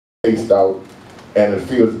spaced out and it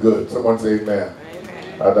feels good. Someone say amen.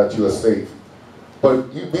 That you are safe.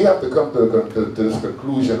 But we have to come to this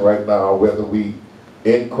conclusion right now, whether we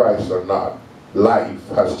in Christ or not, life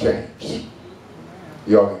has changed.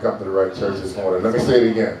 Y'all can come to the right church this morning. Let me say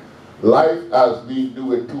it again. Life as we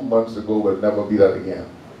knew it 2 months ago will never be that again.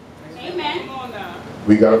 Amen.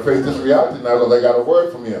 We got to face this reality now because I got a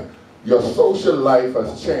word from you. Your social life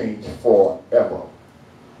has changed forever.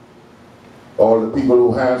 All the people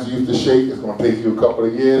whose hands you used to shake, it's going to take you a couple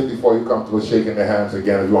of years before you come to a shaking their hands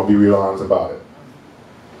again if you want to be real honest about it.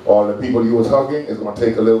 All the people you was hugging, it's going to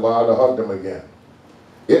take a little while to hug them again.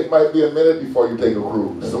 It might be a minute before you take a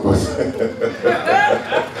cruise.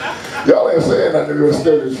 Y'all ain't saying that to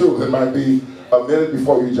state the truth. It might be a minute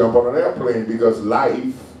before you jump on an airplane because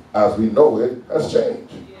life, as we know it, has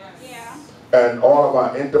changed. Yeah. And all of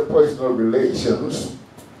our interpersonal relations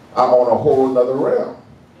are on a whole nother realm.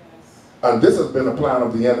 And this has been a plan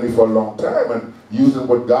of the enemy for a long time, and using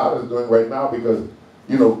what God is doing right now, because,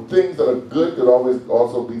 you know, things that are good could always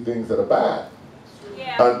also be things that are bad.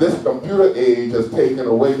 Yeah. And this computer age has taken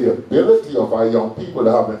away the ability of our young people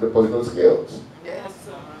to have interpersonal skills. Yes.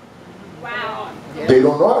 Wow. They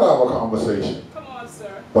don't know how to have a conversation. Come on,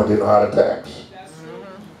 sir. But they know how to text. That's true.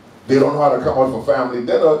 They don't know how to come out for family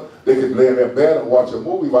dinner. They can lay in their bed and watch a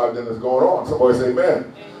movie while dinner's going on. Somebody say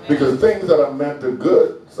amen. Because things that are meant to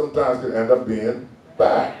good sometimes can end up being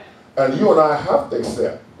bad. And you and I have to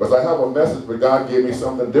accept, because I have a message, but God gave me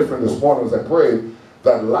something different this morning as I prayed,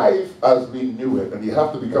 that life as we knew it, and you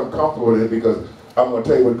have to become comfortable with it, because I'm going to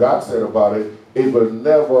tell you what God said about it, it will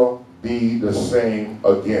never be the same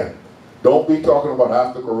again. Don't be talking about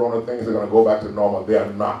after Corona things are going to go back to normal. They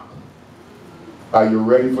are not. Are you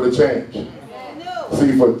ready for the change? No.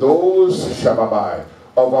 See, for those shababai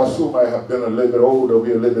of us who might have been a little bit older,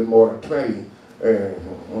 we're a little bit more than 20, Come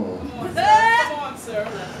on, sir.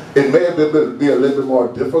 it may be a little bit more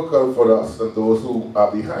difficult for us than those who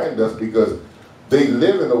are behind us because they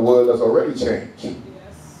live in a world that's already changed.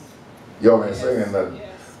 Yes. Y'all ain't saying that.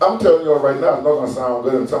 Yes. I'm telling you right now, it's not going to sound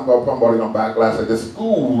good, and somebody going to backlash that the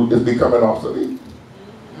school is becoming obsolete.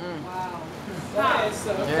 Wow. Go ahead,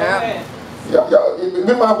 sir. Go Yeah. ahead. We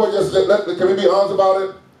might as well just can we be honest about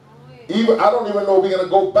it? I don't even know if we're going to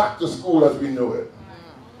go back to school as we knew it.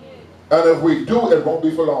 And if we do, it won't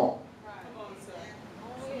be for long. Come on, sir.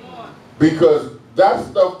 Come on. Because that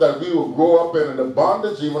stuff that we will grow up in the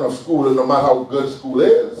bondage even of school, and no matter how good school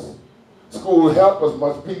is, school will help as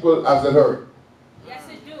much people as it hurt. Yes,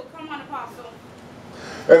 it do. Come on, Apostle.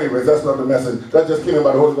 Anyways, that's not the message. That just came in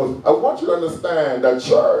by the Holy Ghost. I want you to understand that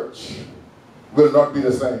church will not be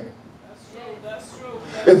the same. That's true. That's true.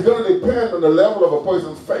 It's going to depend on the level of a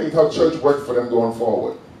person's faith, how church works for them going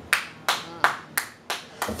forward.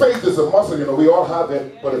 Faith is a muscle, you know, we all have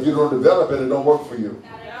it, but if you don't develop it, it don't work for you.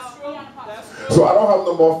 That's true. That's true. So I don't have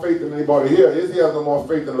no more faith than anybody here. Izzy has no more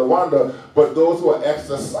faith than LaWanda, but those who are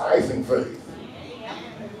exercising faith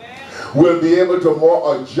will be able to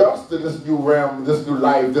more adjust to this new realm, this new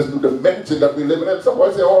life, this new dimension that we live in.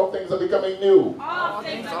 Somebody say all things are becoming new. All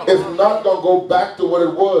things are It's not going to go back to what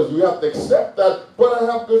it was. You have to accept that, but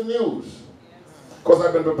I have good news. Because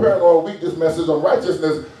I've been preparing all week this message on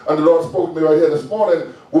righteousness, and the Lord spoke to me right here this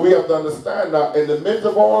morning, where we have to understand that in the midst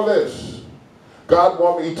of all this,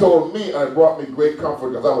 God He told me, and it brought me great comfort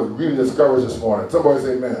because I was really discouraged this morning. Somebody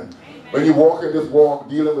say amen. Amen. When you walk in this walk,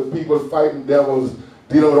 dealing with people, fighting devils,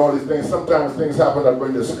 dealing with all these things, sometimes things happen that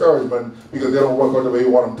bring discouragement because they don't work out the way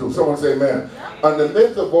you want them to. Someone say amen. Yeah. In the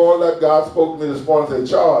midst of all that, God spoke to me this morning and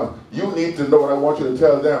said, Charles, you need to know, and I want you to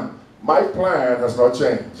tell them, my plan has not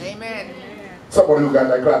changed. Amen. Somebody who got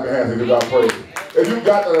that, clap your hands and give God praise. If you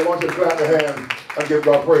got that, I want you to clap your hands and give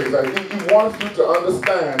God praise. He wants you to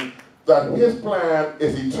understand that His plan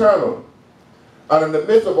is eternal. And in the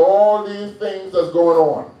midst of all these things that's going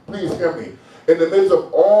on, please hear me, in the midst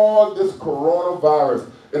of all this coronavirus,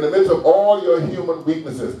 in the midst of all your human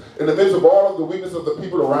weaknesses, in the midst of all of the weaknesses of the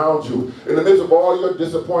people around you, in the midst of all your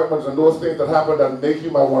disappointments and those things that happen that make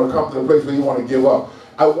you might want to come to the place where you want to give up,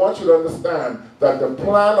 I want you to understand that the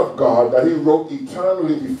plan of God that He wrote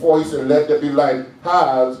eternally before He said, let there be light,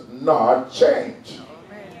 has not changed.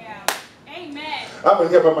 Yeah. Amen. I'm in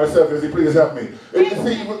here by myself. Is He please help me?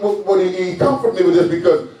 He comforted me with this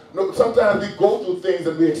because sometimes we go through things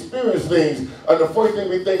and we experience things, and the first thing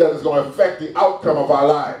we think that is going to affect the outcome of our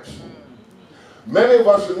lives. Many of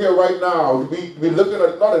us in here right now, we looking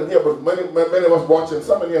at, not in here, but many of us watching,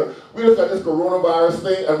 some in here, we look at this coronavirus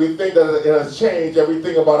thing and we think that it has changed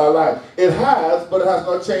everything about our life. It has, but it has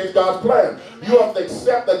not changed God's plan. You have to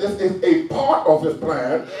accept that this is a part of his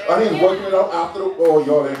plan, and he's working it out after the, oh,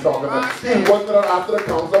 y'all ain't talking about, he's working it out after the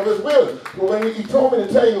counsel of his will. So when he told me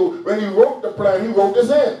to tell you, when he wrote the plan, he wrote this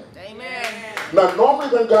in. Amen. Now, normally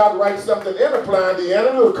when God writes something in a plan, the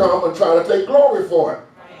enemy will come and try to take glory for it.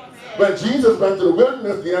 When Jesus went to the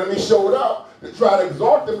wilderness, the enemy showed up to try to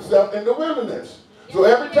exalt himself in the wilderness. So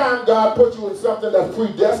every time God puts you in something that's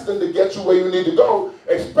predestined to get you where you need to go,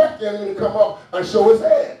 expect the enemy to come up and show his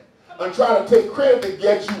head and try to take credit to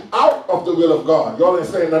get you out of the will of God. Y'all ain't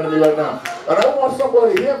saying nothing to me right now. And I want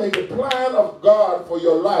somebody to hear me. The plan of God for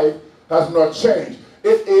your life has not changed.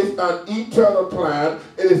 It is an eternal plan.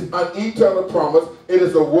 It is an eternal promise. It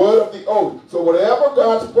is a word of the oath. So whatever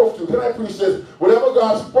God spoke to you, can I preach this? Whatever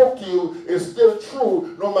God spoke to you is still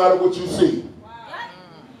true no matter what you see.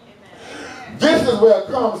 This is where it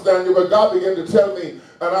comes, Daniel, where God began to tell me,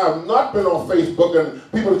 and I have not been on Facebook,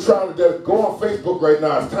 and people are trying to go on Facebook right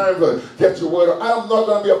now. It's time to get your word. I'm not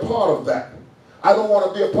going to be a part of that. I don't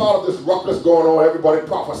want to be a part of this ruckus going on, everybody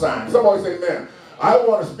prophesying. Somebody say, man, I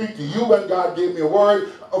want to speak to you when God gave me a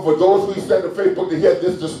word. For those who sent to Facebook to hear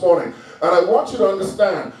this morning. And I want you to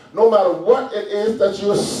understand, no matter what it is that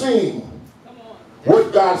you're seeing,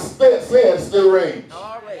 what God said still reigns.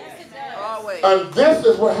 Always. Always. And this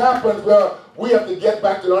is what happens where we have to get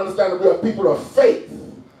back to understand that we are people of faith.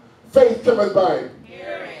 Faith cometh by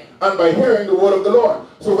hearing, and by hearing the word of the Lord.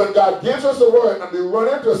 So when God gives us a word and we run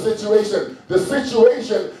into a situation, the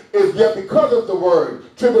situation is there because of the word.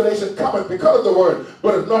 Tribulation cometh because of the word,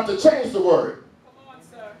 but it's not to change the word. Come on,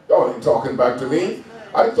 sir. Y'all ain't talking back to me.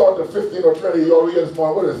 I thought the 15 or 20 y'all here this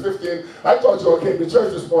morning, what is 15? I thought y'all came to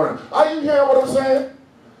church this morning. Are you hearing what I'm saying?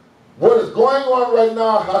 What is going on right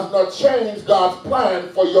now has not changed God's plan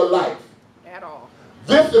for your life. At all.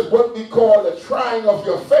 This is what we call the trying of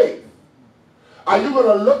your faith. Are you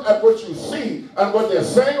going to look at what you see and what they're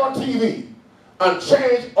saying on TV and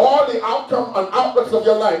change all the outcome and outlooks of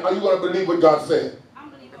your life? Are you going to believe what God said? I'm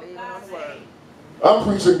believing what God said. I'm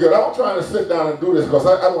preaching good. I'm trying to sit down and do this because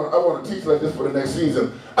I want to teach like this for the next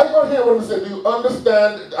season. Are you going to hear what I'm saying? Do you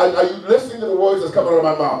understand? Are you listening to the words that's coming out of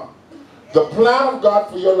my mouth? The plan of God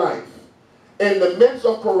for your life, in the midst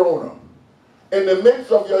of corona, in the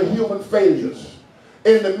midst of your human failures,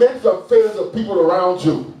 in the midst of failures of people around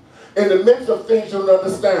you, in the midst of things you don't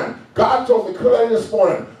understand. God told me clearly this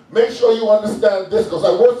morning, make sure you understand this because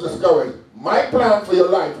I was discouraged. My plan for your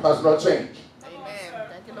life has not changed. Amen.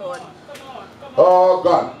 Thank you, Lord. Oh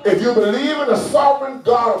God, if you believe in the sovereign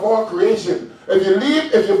God of all creation, if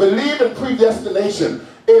you believe in predestination,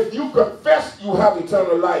 if you confess you have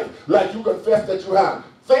eternal life, like you confess that you have,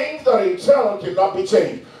 things that are eternal cannot be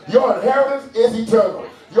changed. Your inheritance is eternal.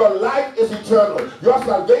 Your life is eternal. Your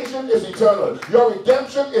salvation is eternal. Your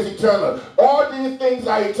redemption is eternal. All these things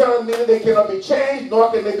are eternal, meaning they cannot be changed, nor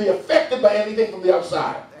can they be affected by anything from the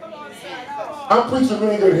outside. I'm preaching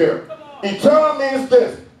really good here. Eternal means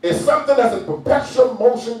this. It's something that's in perpetual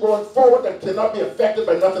motion going forward that cannot be affected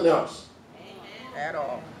by nothing else. At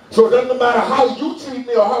all. So it doesn't matter how you treat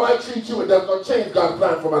me or how I treat you, it does not change God's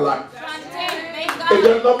plan for my life. It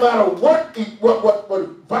does not matter what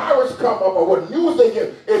virus come up or what news they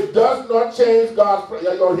get. It does not change God's plan.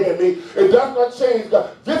 Y'all hear me? It does not change God.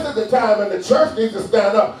 This is the time when the church needs to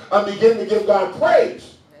stand up and begin to give God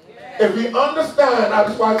praise. If we understand,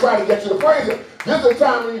 that's why I try to get you to praise Him. This is the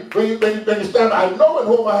time when you stand, I know in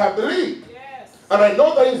whom I have believed. Yes. And I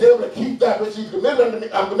know that He's able to keep that which He's committed unto me.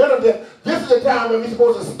 I'm committed unto Him. This is the time when we're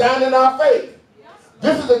supposed to stand in our faith.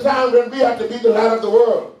 This is the time when we have to be the light of the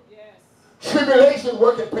world. Yes. Tribulation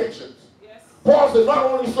working patience. Yes. Paul said, not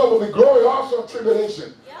only so, but we glory also in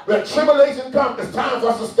tribulation. When tribulation comes, it's time for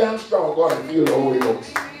us to stand strong. God, I feel the Holy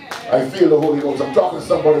Ghost. I feel the Holy Ghost. I'm talking to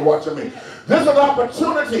somebody watching me. This is an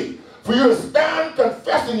opportunity for you to stand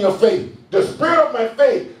confessing your faith. The spirit of my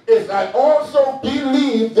faith is I also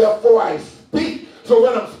believe, therefore I speak. So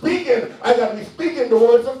when I'm speaking, I got to be speaking the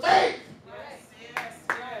words of faith. Yes. Yes.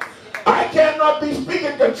 Yes. I cannot be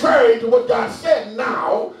speaking contrary to what God said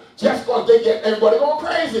now just because they get everybody going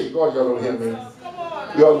crazy. God, y'all don't hear me.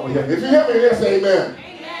 Y'all don't hear me. If you hear me, then say amen.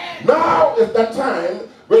 Amen. Now is the time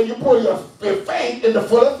when you put your faith in the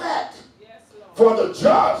full effect. Yes, Lord. For the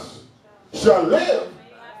just shall live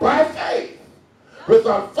by faith.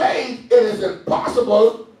 Without faith, it is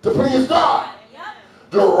impossible to please God.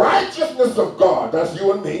 The righteousness of God, that's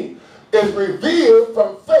you and me, is revealed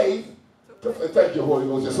from faith. Thank you, Holy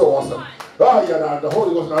Ghost. You're so awesome. Oh, yeah, the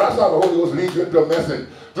Holy Ghost. Now, that's how the Holy Ghost leads you into a message.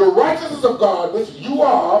 The righteousness of God, which you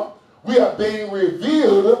are, We are being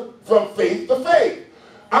revealed from faith to faith.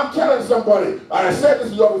 I'm telling somebody, and I said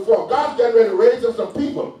this to y'all before, God's getting ready to raise up some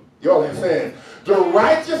people. Y'all ain't saying. The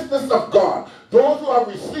righteousness of God, those who have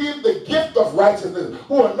received the gift of righteousness,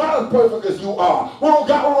 who are not as perfect as you are, who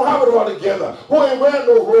don't have it all together, who ain't wearing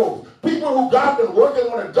no robes, people who God been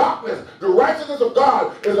working on in darkness, the righteousness of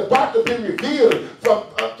God is about to be revealed from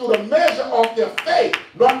through the measure of their faith,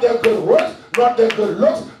 not their good works, not their good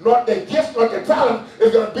looks, not their gifts, not their talent.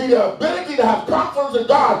 It's going to be their ability to have confidence in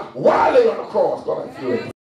God while they're on the cross. God, I feel it.